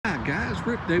Alright guys,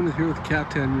 Rick Damon here with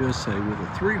Cowtown USA with a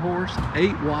 3-horse,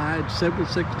 8 wide,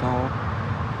 7'6" tall.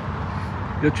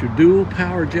 Got your dual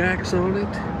power jacks on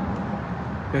it.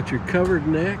 Got your covered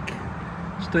neck,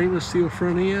 stainless steel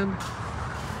front end.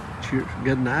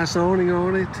 Got a nice awning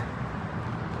on it.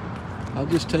 I'll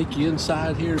just take you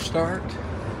inside here to start.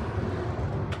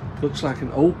 Looks like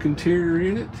an oak interior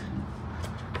in it.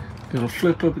 Got a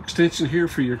flip up extension here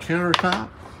for your countertop.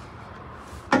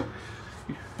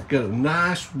 Got a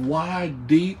nice, wide,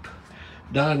 deep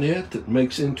dinette that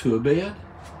makes into a bed.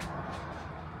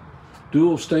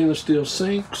 Dual stainless steel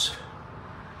sinks.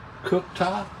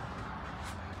 Cooktop.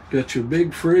 Got your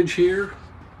big fridge here.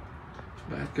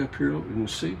 Back up here, you can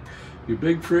see your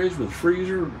big fridge with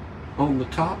freezer on the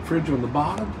top, fridge on the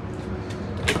bottom.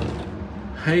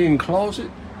 Hanging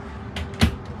closet.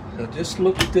 Now just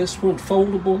look at this one,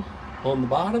 foldable on the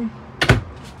bottom.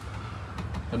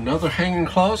 Another hanging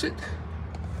closet.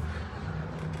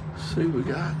 See, we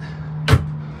got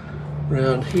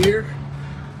around here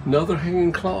another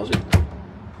hanging closet.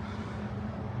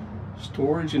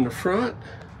 Storage in the front.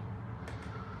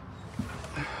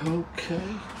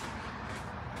 Okay.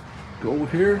 Go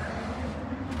here.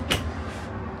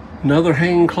 Another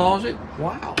hanging closet.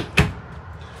 Wow.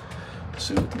 Let's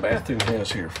see what the bathroom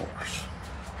has here for us.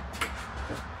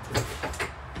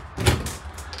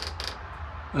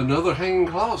 Another hanging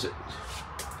closet.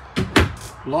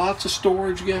 Lots of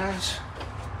storage, guys.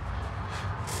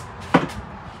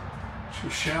 There's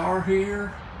your shower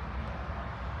here.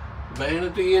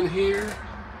 Vanity in here.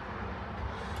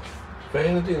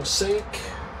 Vanity and sink.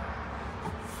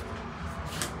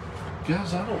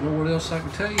 Guys, I don't know what else I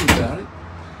can tell you about it.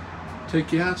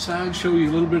 Take you outside, show you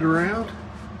a little bit around.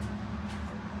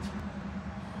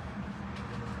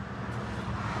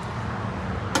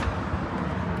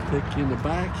 Take you in the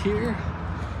back here.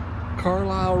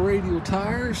 Carlisle radial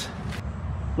tires.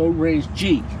 Low range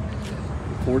G.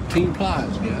 14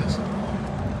 plies, guys.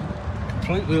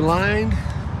 Completely lined.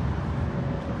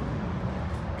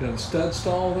 Got a stud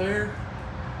stall there.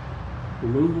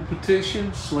 Removable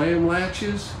partition, slam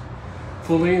latches.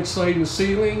 Fully insulated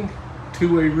ceiling.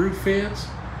 2-way roof fence.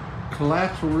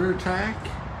 Collapsible rear tack.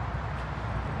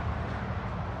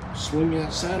 Swing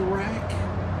out saddle rack.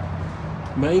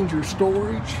 Manger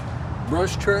storage.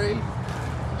 Brush tray.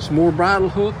 Some more bridle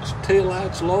hooks. Tail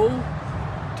lights low.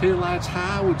 Tail lights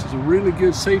high, which is a really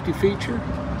good safety feature.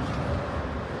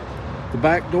 The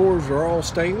back doors are all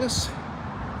stainless.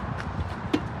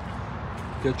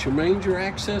 Got your manger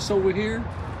access over here.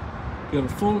 Got a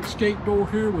full escape door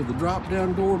here with a drop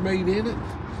down door made in it.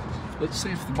 Let's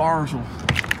see if the bars will.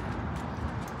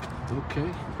 Okay,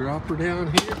 drop her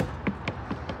down here.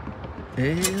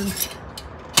 And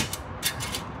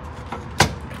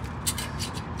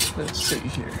let's see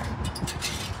here.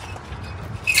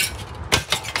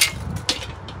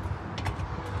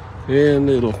 And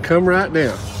it'll come right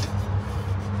down.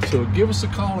 So give us a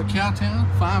call at Cowtown,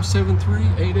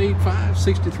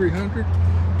 573-885-6300,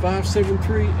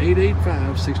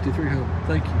 573-885-6300.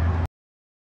 Thank you.